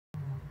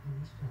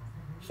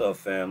What's up,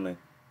 family?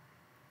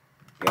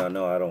 Y'all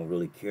know I don't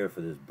really care for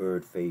this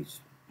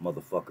bird-faced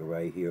motherfucker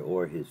right here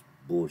or his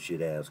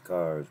bullshit-ass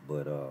cars,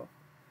 but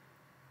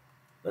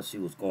let's see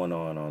what's going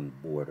on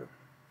the border,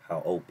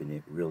 how open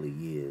it really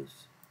is.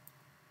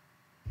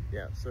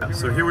 Yeah,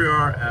 so here we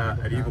are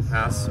at Eagle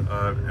Pass,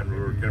 and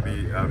we're going to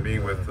be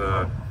meeting with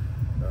the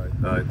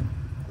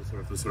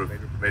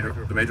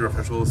major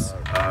officials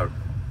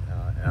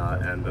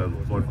and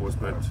law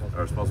enforcement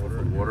are responsible for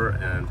the border,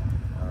 and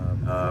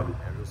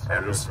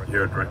just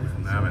hear directly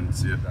from them and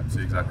see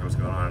exactly what's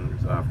going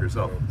on for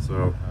yourself.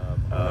 So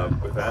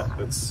with that,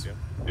 let's.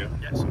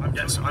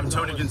 Yes, I'm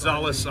Tony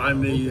Gonzalez.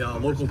 I'm the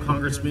local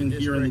congressman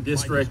here in the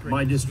district.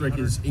 My district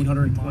is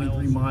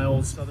 823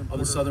 miles of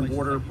the southern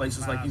border,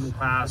 places like Eagle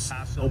Pass,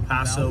 El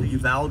Paso,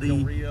 Uvalde,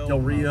 Del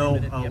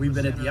Rio. We've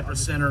been at the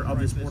epicenter of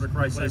this border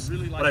crisis.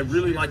 What I'd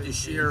really like to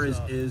share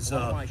is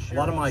a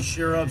lot of my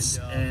sheriffs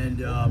and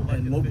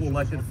local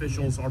elected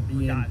officials are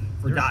being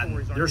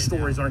forgotten. Their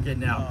stories aren't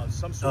getting out.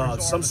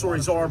 Some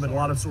stories are, but a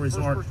lot of stories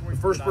aren't. The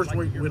first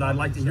person I'd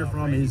like to hear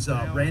from is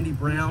Randy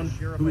Brown,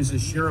 who is the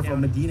sheriff of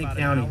Medina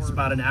County. It's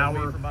about an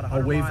hour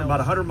away from, about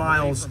 100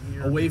 miles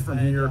away from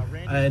here.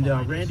 And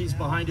Randy's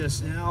behind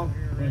us now.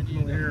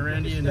 Here,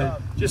 Randy, and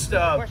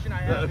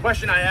the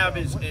question I have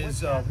is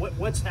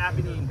what's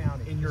happening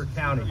in your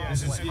county?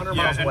 This is 100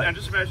 miles away. And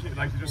just imagine,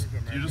 like,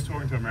 you're just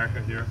talking to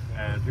America here,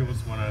 and people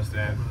just want to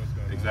understand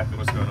exactly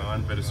what's going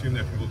on, but assume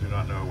that people do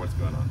not know what's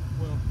going on.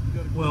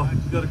 Well,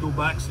 you got to go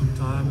back some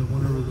time, and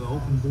whenever the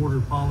open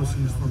border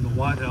policies from the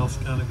White House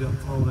kind of got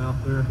thrown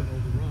out there,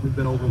 we've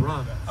been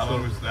overrun. How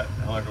long was that?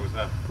 How long ago was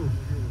that?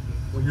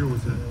 What year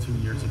was that? 2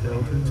 years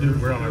ago.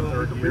 We're on our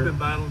third year. We've been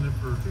battling it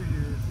for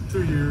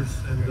 2 years,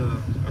 and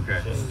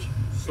okay.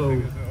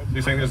 So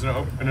you're saying there's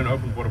been an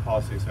open border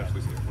policy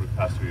essentially for the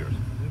past 2 years?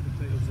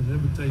 It's an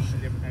invitation.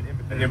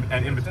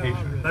 An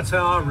invitation. That's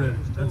how I read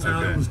it. That's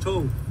how it was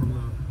told from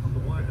the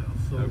White House.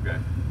 So okay.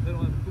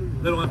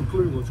 They don't have a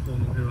clue what's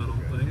going on here, I don't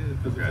think.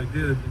 Because if they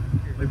did,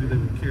 maybe they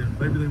would care.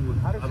 Maybe they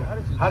wouldn't.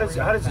 How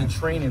does the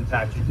train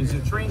impact you? Because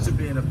the trains have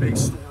been a big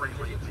story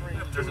lately.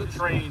 There's a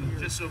train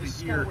just over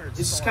here.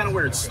 This is kind of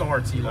where it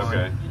starts, Elon.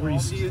 Okay. Where you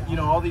see,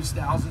 all these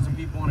thousands of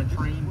people on a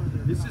train.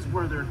 This is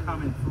where they're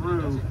coming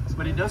through,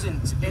 but it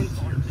doesn't end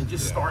here. It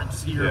just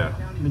starts here. Yeah.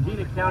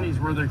 Medina County is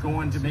where they're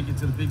going to make it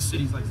to the big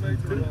cities like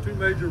two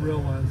major rail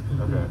lines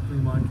come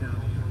through my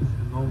county,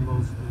 and on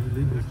those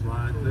illegals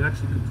ride. They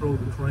actually control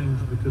the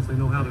trains because they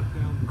know how to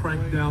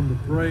crank down the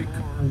brake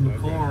on the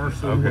car,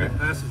 so when it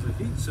passes a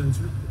heat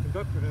sensor,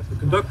 the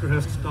conductor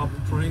has to stop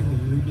the train, the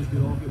illegals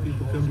get off, the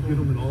people come to get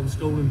them, and all the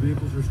stolen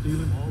vehicles are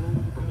stealing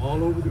from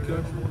all over the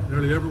country.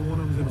 Nearly every one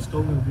of them is in a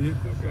stolen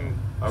vehicle.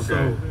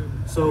 Okay.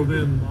 So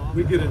then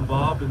we get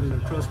involved, and then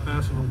they're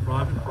trespassing on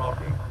private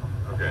property.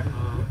 Okay.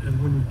 And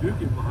when you do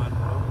get behind them,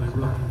 they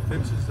run through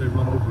fences, they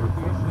run over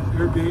equipment.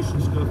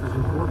 Irrigation stuff is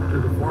important to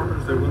the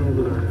farmers. They run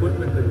over their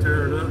equipment, they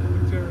tear it up.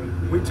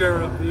 We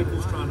tear up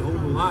vehicles trying to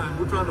hold the line.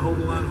 We're trying to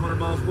hold the line 100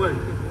 miles away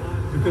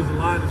because the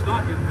line is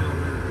not getting held.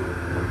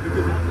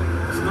 Because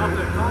it's not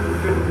that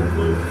complicated to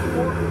close the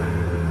border.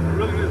 It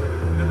really isn't.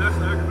 And that's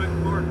the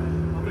aggravating part.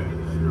 I think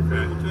your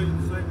friend will tell you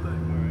the same thing.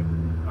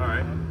 All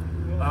right.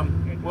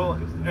 Well,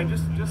 and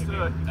just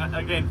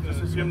again,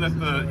 just assume that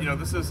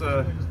this is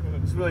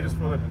really just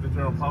for the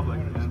general public,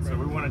 and so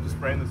we want to just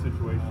frame the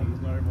situation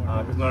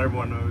because not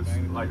everyone knows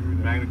like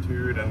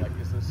magnitude and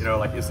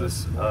is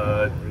this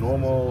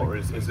normal, or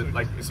is it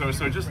like so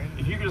just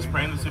if you could just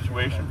frame the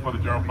situation for the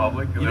general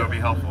public, that would be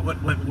helpful.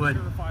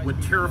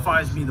 What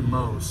terrifies me the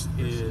most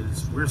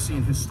is we're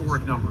seeing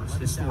historic numbers.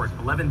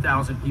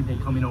 11,000 people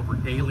coming over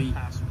daily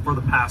for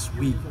the past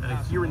week.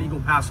 Here in Eagle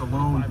Pass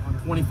alone,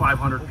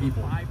 2,500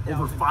 people,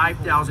 over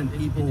 5,000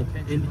 people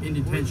in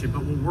detention.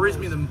 But what worries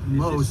me the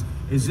most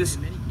is this,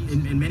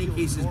 in many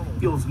cases,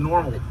 feels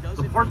normal.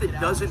 The part that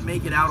doesn't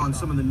make it out on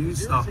some of the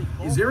news stuff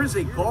is there is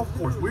a golf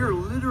course. We are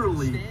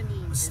literally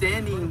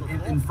standing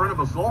in front of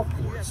a golf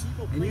course,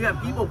 and you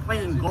have people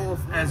playing golf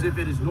as if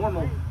it is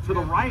normal. To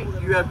the right,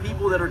 you have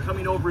people that are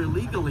coming over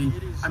illegally.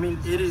 I mean,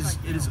 it is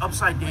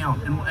upside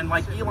down. And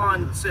like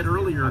Elon said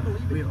earlier,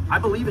 I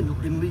believe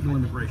in legal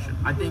immigration.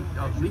 I think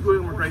legal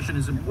immigration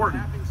is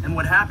important. And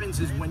what happens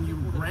is when you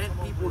grant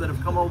people that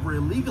have come over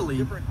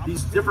illegally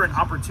these different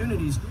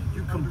opportunities,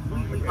 you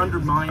completely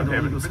undermine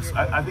the legal system.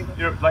 I think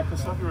like the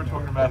stuff we were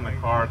talking about in the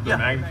car, the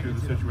magnitude of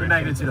the situation. The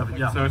magnitude of it,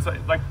 yeah. So it's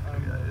like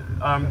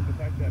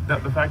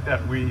the fact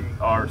that we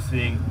are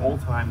seeing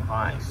all-time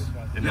highs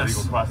in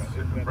illegal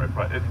prostitution,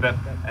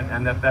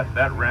 and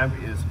that ramp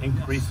is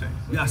increasing.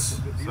 Yes.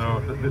 So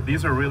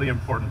these are really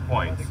important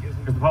points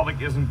because the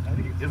public isn't.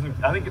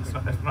 I think it's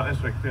not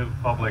necessarily clear to the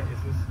public.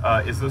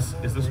 Is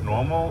this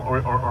normal,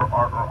 or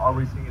are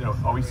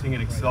we seeing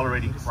an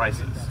accelerating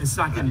crisis? It's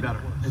not getting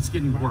better. It's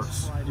getting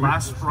worse.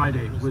 Last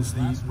Friday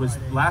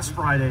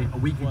a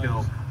week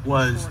ago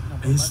was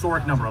a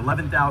historic number,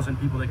 11,000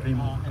 people that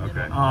came over.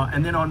 Okay.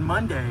 And then on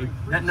Monday,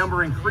 that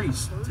number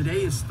increased.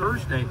 Today is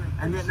Thursday,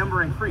 and that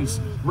number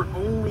increased. We're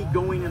only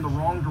going in the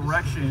wrong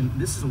direction.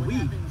 This is a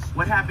week.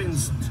 What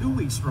happens 2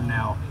 weeks from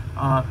now?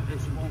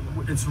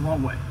 It's the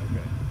wrong way.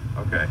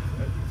 Okay.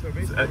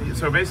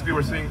 So basically,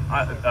 we're seeing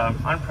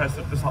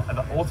unprecedented,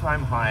 the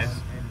all-time highs,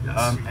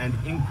 and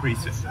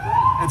increasing.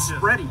 It's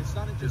spreading.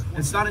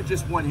 It's not in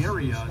just one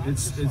area.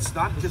 It's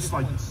not just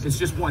like it's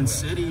just one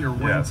city or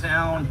one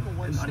town,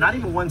 not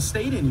even one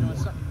state anymore.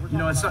 You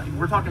know, it's not,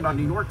 we're talking about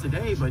New York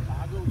today, but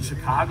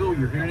Chicago,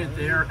 you're hearing it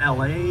there,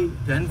 LA,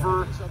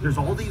 Denver, there's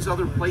all these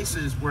other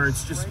places where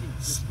it's just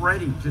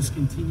spreading, just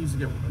continues to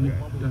get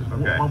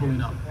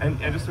bubbling up. And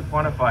just to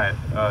quantify it,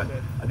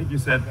 I think you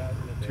said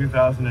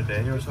 2,000 a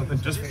day or something,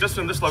 just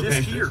in this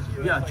location. Just here,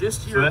 yeah,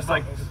 just here. So that's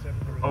like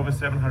over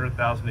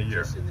 700,000 a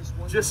year.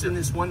 Just in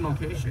this one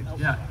location,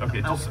 yeah.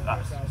 Okay, just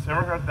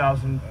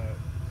 700,000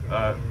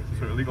 so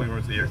illegal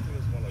immigrants a year,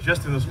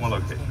 just in this one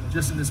location.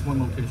 Just in this one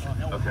location.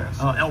 Okay.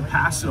 El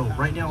Paso,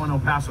 right now in El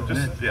Paso.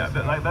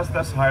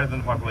 That's higher than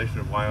the population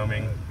of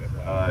Wyoming.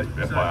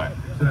 FYI.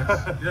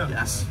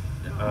 Yes.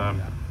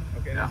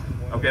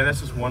 Okay,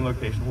 that's just one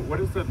location. What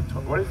is the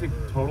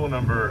total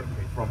number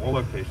from all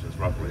locations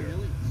roughly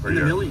per In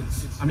the year?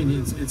 millions. I mean,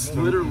 it's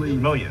literally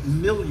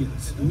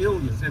millions.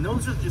 And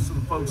those are just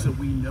the folks that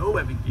we know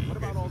have engaged.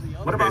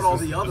 What about all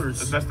the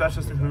others? That's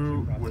just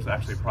who was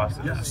actually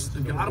processed. Yes, the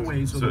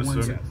gotaways are the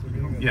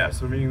ones.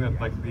 So meaning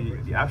that like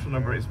the actual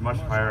number is much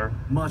higher.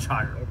 Much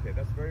higher.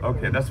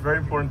 Okay, that's very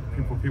important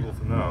for people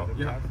to know.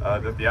 Yeah.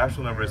 That the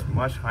actual number is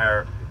much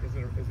higher.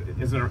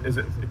 Is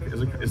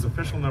the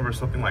official number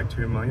something like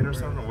 2 million or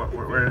something?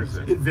 Where is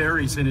it? It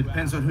varies, and it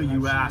depends on who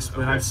you ask,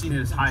 but I've seen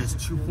it as high as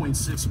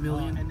 2.6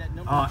 million.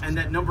 And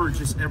that number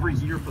just every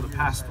year for the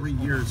past 3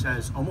 years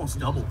has almost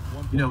doubled.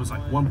 You know, it was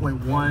like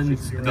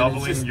 1.1.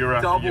 Doubling year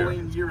after year.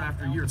 Doubling year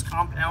after year. It's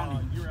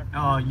compounding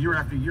year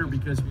after year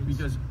because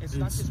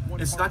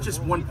it's not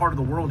just one part of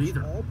the world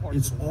either.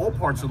 It's all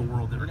parts of the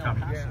world that are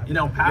coming. You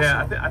know, Paso.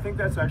 Yeah, I think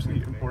that's actually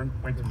an important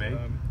point to make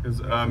because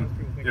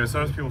you know,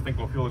 sometimes people think,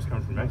 well, fuel is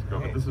coming from Mexico,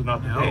 but this is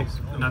not the case.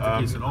 Not the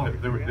case at all.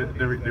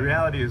 The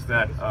reality is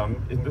that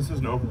this is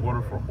an open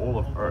border for all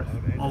of Earth.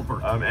 All of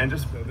Earth. And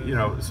just, you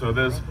know, so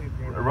there's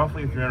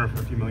roughly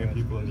 350 million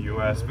people in the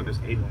U.S., but there's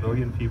 8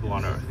 billion people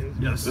on Earth.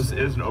 Yes. This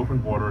is an open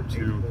border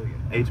to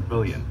 8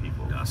 billion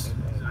people. Yes.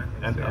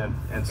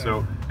 And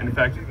so, and in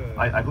fact,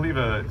 I believe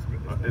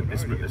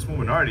it's a small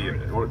minority,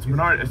 or it's a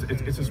minority.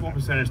 It's a small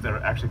percentage that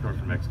are actually coming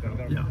from Mexico.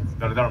 Yeah,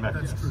 that are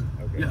Mexican. That's true.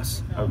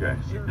 Yes. Okay.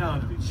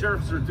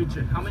 Sheriff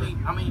Zertuche, how many?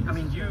 I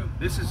mean,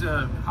 this is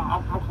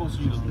how close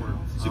are you to the border?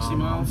 60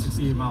 miles.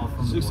 68 miles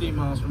from the 68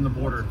 border. miles from the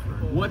border.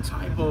 What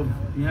type of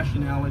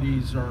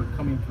nationalities are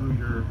coming through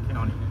your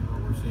county?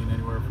 We're seeing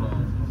anywhere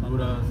from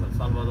Honduras, El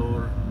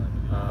Salvador,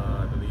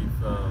 I believe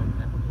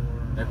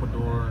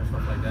Ecuador,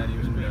 stuff like that.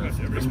 Even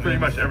It's pretty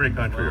much every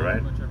country,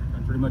 right?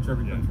 Pretty much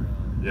every country.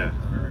 Yeah.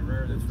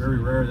 It's very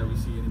rare that we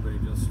see anybody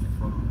just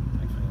from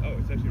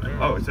Mexico.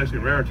 Oh, it's actually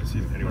rare to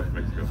see anyone from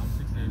Mexico.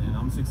 And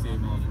I'm 68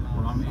 miles from the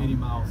border. I'm 80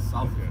 miles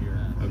south of here.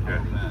 Okay.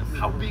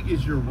 How big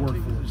is your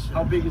workforce?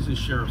 How big is the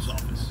sheriff's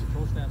office?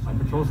 My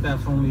patrol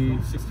staff's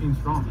only 16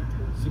 strong.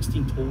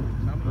 16 total.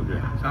 Okay.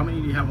 So how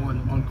many do you have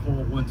on call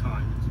at one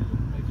time?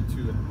 Maybe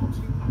 2 at the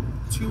most.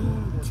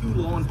 Two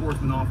law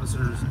enforcement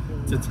officers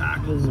to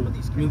tackle.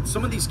 I mean,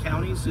 some of these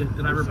counties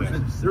that I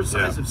represent, they're the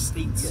size of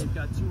states, and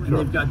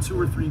they've got 2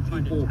 or 3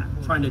 people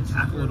trying to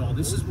tackle it all.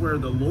 This is where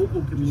the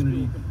local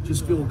community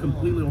just feel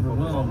completely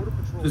overwhelmed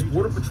because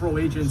Border Patrol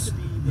agents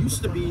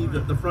used to be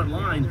the front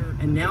line,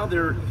 and now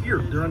they're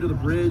here. They're under the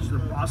bridge. They're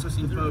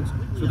processing folks,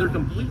 so they're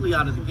completely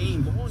out of the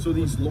game. So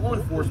these law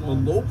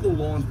enforcement, local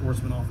law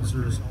enforcement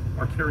officers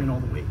are carrying all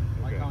the weight.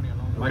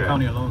 My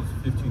county alone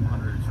is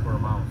 1,500 square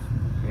miles.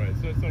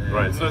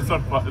 Right. So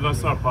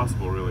that's not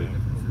possible, really.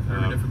 It's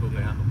very difficult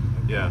to handle.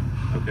 Yeah.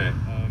 Okay.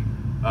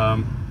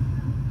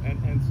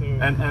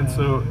 And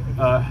so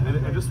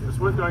it's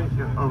worth going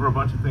over a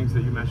bunch of things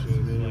that you mentioned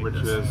to me, which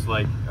is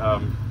like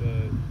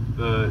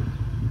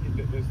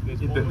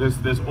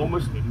there's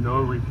almost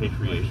no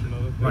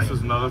repatriation. This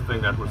is another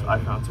thing that I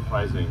found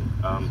surprising.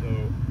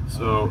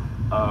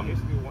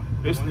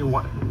 Basically,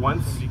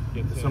 once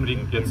somebody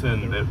gets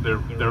in,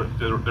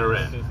 they're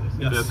in.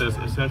 Yes. There's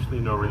essentially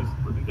no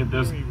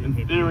there's in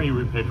theory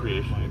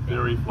repatriation, in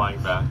theory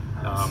flying back.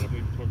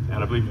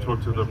 And I believe you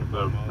talked to the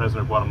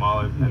president of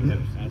Guatemala and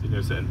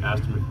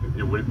asked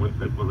him, would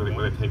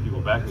they take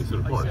people back? And he said,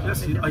 of course.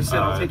 Yes, I said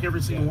I'll take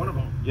every single one of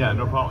them. Yeah,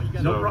 no problem.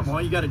 No problem.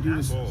 All you got to do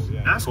is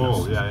ask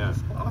us. Yeah.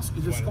 Ask,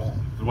 just call.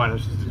 The White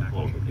House is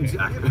called.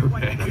 Exactly.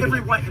 Okay.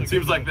 Every White House.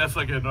 Seems like that's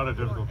like not a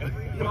difficult thing.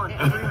 Come on,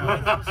 every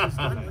White House has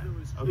done it.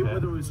 Okay.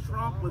 Whether it was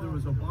Trump, whether it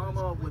was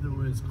Obama, whether it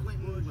was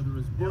Clinton, whether it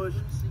was Bush,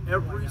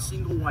 every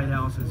single White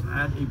House has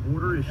had a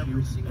border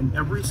issue, and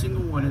every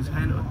single one has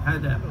had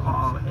to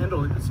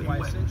handle it the same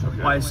way.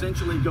 Okay. By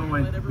essentially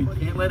going, we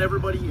can't let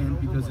everybody in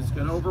because it's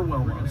going to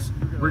overwhelm us.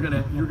 You're going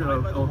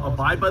to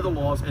abide by the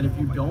laws, and if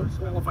you don't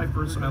qualify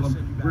for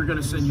asylum, we're going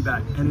to send you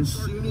back. And as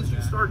soon as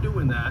you start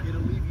doing that,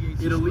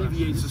 it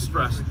alleviates the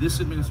stress. This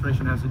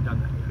administration hasn't done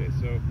that.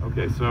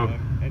 Okay, so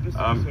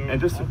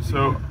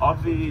so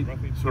of the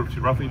sort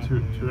of roughly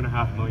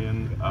 2.5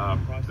 million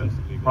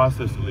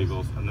processed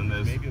illegals, and then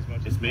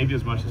it's maybe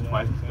as much as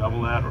twice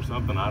double that or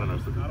something. I don't know.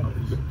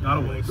 Not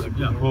a waste.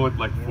 Yeah. Call it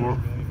like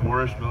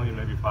 4-ish million,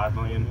 maybe 5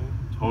 million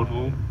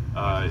total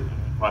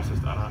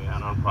processed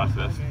and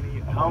unprocessed.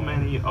 How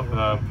many of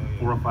the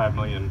 4 or 5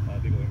 million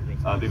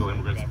legal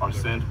immigrants are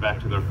sent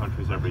back to their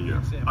countries every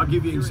year? I'll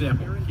give you an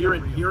example. Here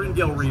in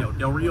Del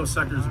Rio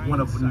sector is one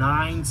of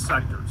 9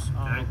 sectors.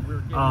 Okay?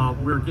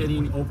 We're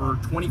getting over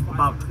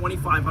about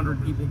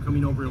 2,500 people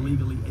coming over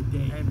illegally a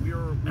day,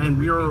 and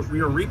we are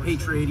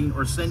repatriating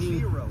or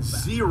sending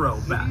 0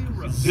 back.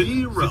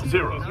 Zero. So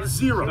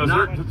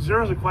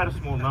zero is quite a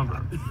small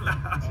number.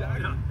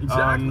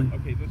 Exactly.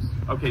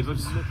 Okay, so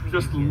it's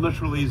just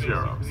literally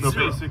 0. So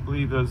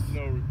basically, there's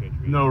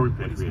no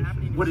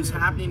repatriation. What is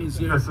happening is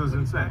This is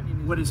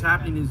insane. What is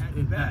happening is,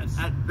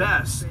 at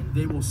best,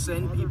 they will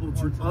send people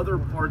to other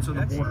parts of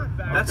the border.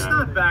 That's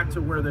not back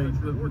to where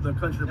the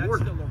country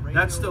border.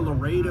 That's to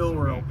Laredo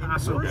or El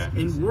Paso. Okay.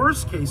 In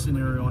worst case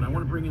scenario, and I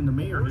want to bring in the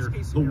mayor here,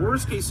 the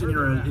worst case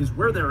scenario is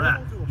where they're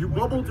at. You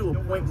bubble to a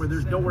point where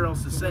there's nowhere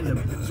else to send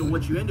them. So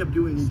what you end up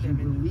doing is you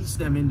release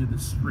them into the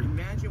street.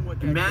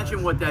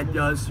 Imagine what that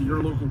does to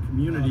your local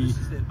community.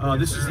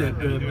 This is the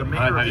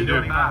mayor of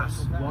Eagle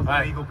Pass. Welcome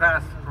to Eagle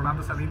Pass.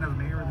 Rolando Salinas,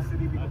 mayor of the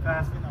city of Eagle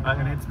Pass,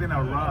 and it's been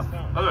a rough.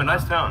 Oh, a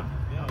nice town.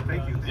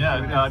 Thank you.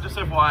 Yeah, just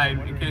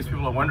FYI, in case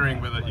people are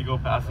wondering whether Eagle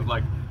Pass is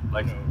like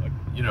a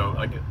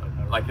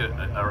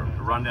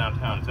rundown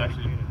town. It's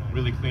actually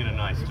really clean and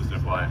nice. Just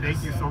FYI.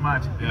 Thank you so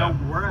much. Yeah. You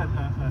know, we're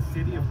a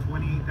city of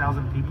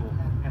 28,000 people,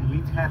 and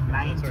we've had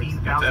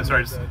 19,000. That's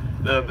right.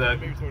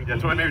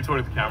 Maybe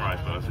toward the camera, I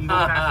suppose. Eagle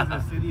Pass is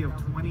a city of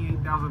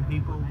 28,000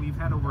 people. We've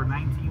had over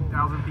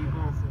 19,000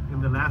 people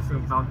in the last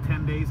about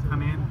 10 days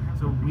come in.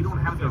 So we don't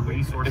have the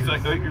resources.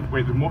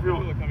 Wait, more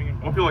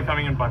people are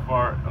coming in by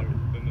far,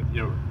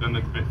 than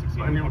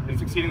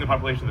it's exceeding the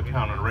population of the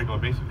town on a regular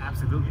basis.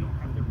 Absolutely.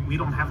 We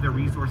don't have the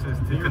resources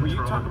to control. When you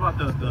talk about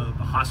the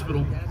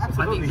hospital,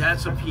 I think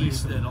that's a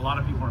piece that a lot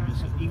of people are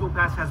missing. Eagle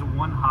Pass has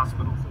one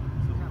hospital.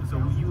 So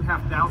you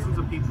have thousands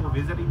of people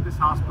visiting this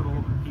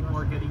hospital. People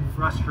are getting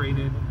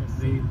frustrated.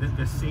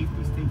 The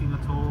safety's taking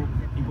a toll.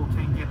 People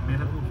can't get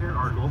medical care,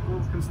 our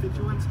local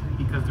constituents,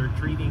 because they're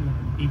treating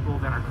people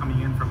that are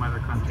coming in from other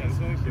countries.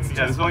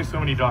 There's only so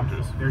many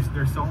doctors. There's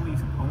only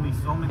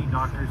so many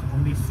doctors,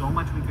 only so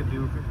much we could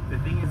do. The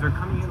thing is, they're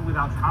coming in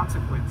without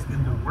consequence,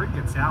 and the word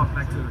gets out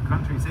back to the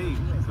countries, hey,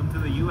 come to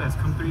the U.S.,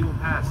 come through Eagle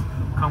Pass,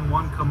 come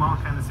one, come all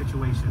kind of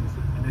situation.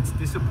 And it's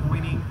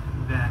disappointing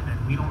that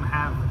we don't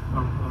have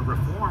a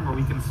reform where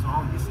we can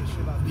solve this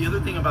issue. The other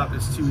thing about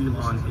this too,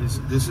 Elon, is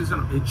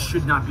it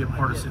should not be a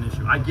partisan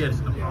issue. I get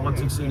it, the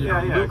politics in it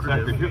are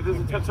lucrative.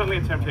 Exactly. There's certainly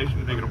a temptation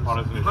to make it a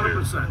partisan issue.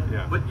 100%.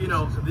 Yeah.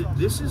 But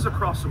this is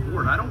across the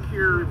board. I don't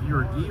care if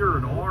you're a D or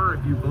an R,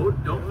 if you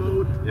vote, don't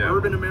vote,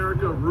 urban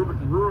America,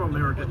 rural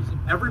America,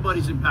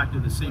 everybody's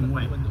impacted the same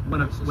way.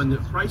 When the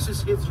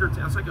crisis hits your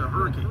town, it's like a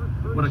hurricane.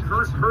 When a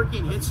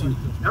hurricane hits you,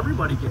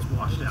 everybody gets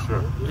washed out.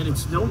 Sure. And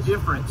it's no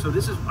different. So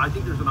I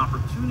think there's an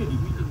opportunity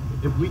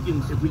if we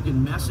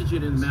can message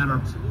it in a manner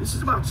of, this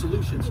is about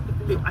solutions.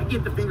 I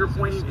get the finger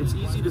pointing. It's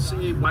easy to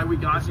say why we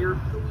got here.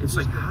 It's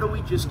like, how do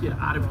we just get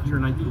out of here?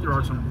 And I think there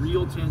are some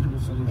real tangible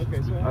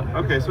solutions.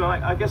 Okay, so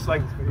I guess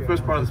like the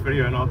first part of this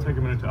video, and I'll take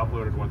a minute to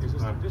upload it once it's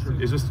time,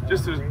 is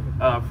just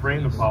to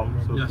frame the problem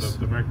so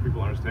the American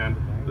people understand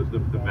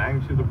the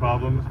magnitude of the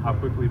problem, how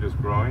quickly it is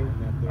growing,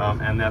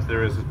 and that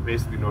there is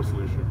basically no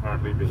solution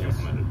currently being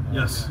implemented.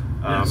 Yes.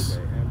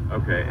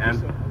 Okay,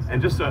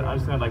 and just to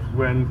understand, like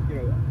when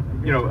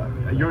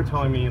you're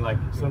telling me like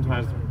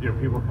sometimes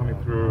people coming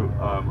through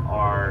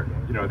are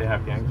they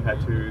have gang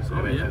tattoos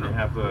and they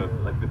have the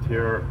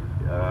tear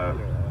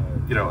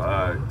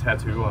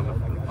tattoo on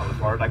the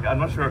forehead. Like I'm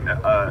not sure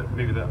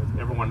maybe that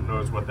everyone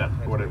knows what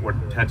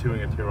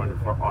tattooing a tear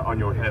on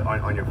your head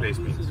on your face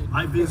means.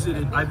 I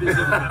visited.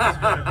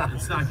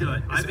 It's not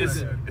good.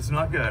 It's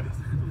not good.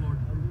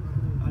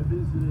 I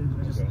visited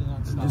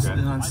just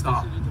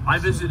nonstop. I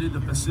visited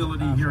the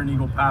facility here in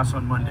Eagle Pass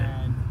on Monday,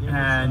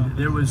 and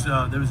there was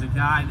a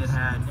guy that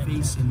had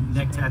face and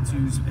neck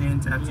tattoos,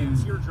 hand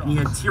tattoos, and he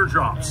had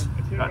teardrops.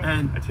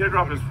 And a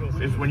teardrop is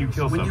when you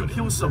kill somebody. When you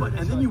kill somebody,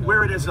 and then you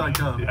wear it as like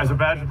a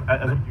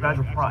badge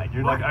of pride.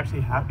 You're like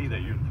actually happy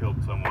that you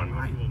killed someone,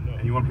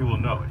 and you want people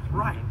to know it.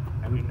 Right.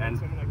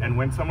 And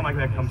when someone like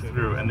that comes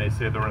through and they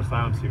say they're an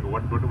asylum seeker,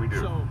 what do we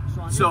do?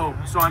 So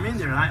I'm in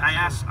there, and I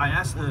asked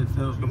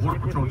the border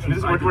patrol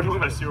chief. We're talking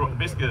about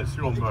basically a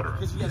serial murderer.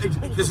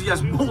 Because he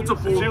has multiple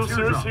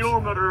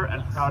serial murderer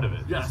and proud of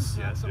it. Yes.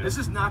 This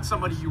is not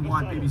somebody you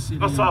want babysitting.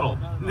 No, subtle.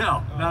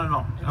 No, not at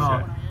all.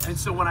 Okay. And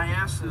so when I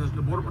asked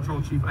the border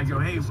patrol chief, I go,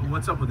 hey,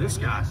 what's up with this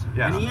guy?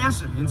 Yeah. And he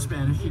asked him in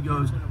Spanish. He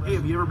goes, hey,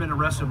 have you ever been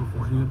arrested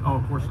before? He goes, oh,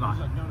 of course not.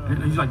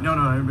 And he's like, no,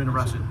 I've never been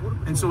arrested.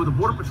 And so the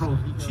border patrol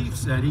chief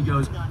said, he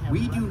goes,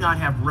 we do not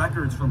have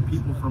records from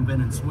people from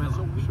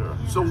Venezuela. Sure.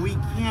 So we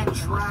can't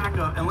track,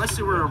 unless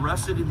they were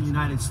arrested in the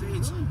United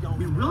States,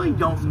 we really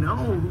don't know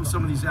who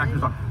some of these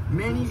actors are.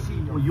 Many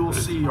people you'll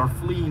see are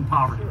fleeing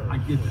poverty. I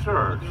get that.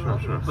 Sure.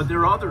 But there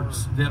are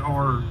others that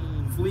are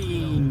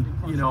fleeing,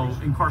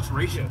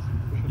 incarceration.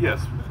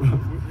 Yes.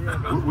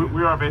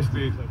 we are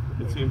basically,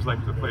 it seems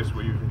like the place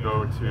where you can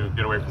go to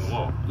get away from the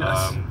law.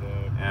 Yes.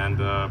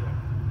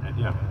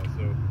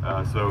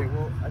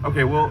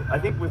 Okay, well, I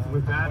think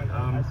with that,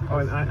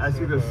 I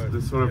see this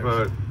sort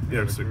of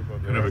just a,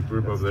 kind of a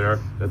group over there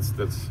that's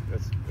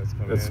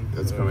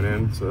coming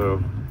in.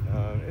 So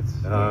it's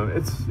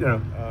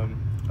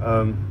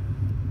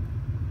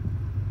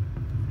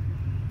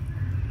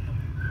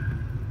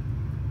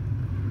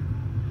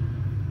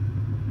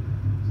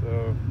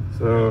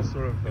So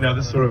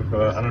this sort of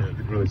I don't know if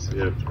you can really see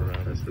it.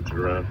 I switch it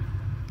around.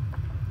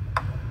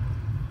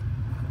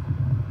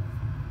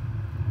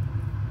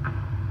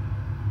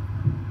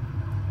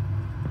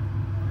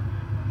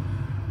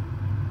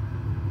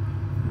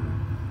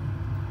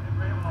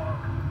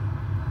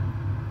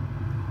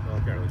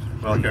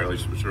 Well, I can't really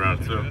switch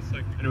around. So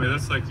anyway,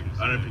 that's like,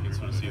 I don't know if you can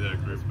sort of see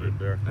that group,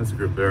 but that's a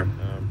group there.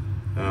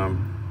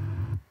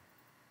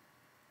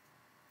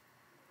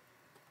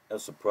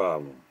 That's a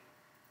problem.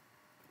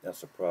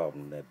 That's a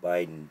problem that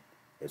Biden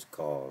has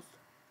caused.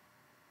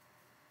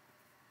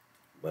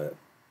 But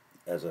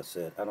as I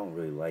said, I don't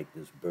really like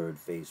this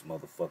bird-faced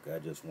motherfucker. I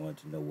just wanted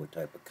to know what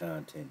type of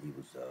content he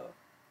was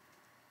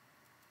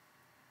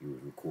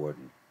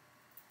recording.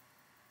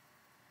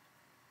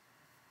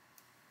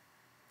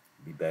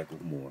 Be back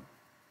with more.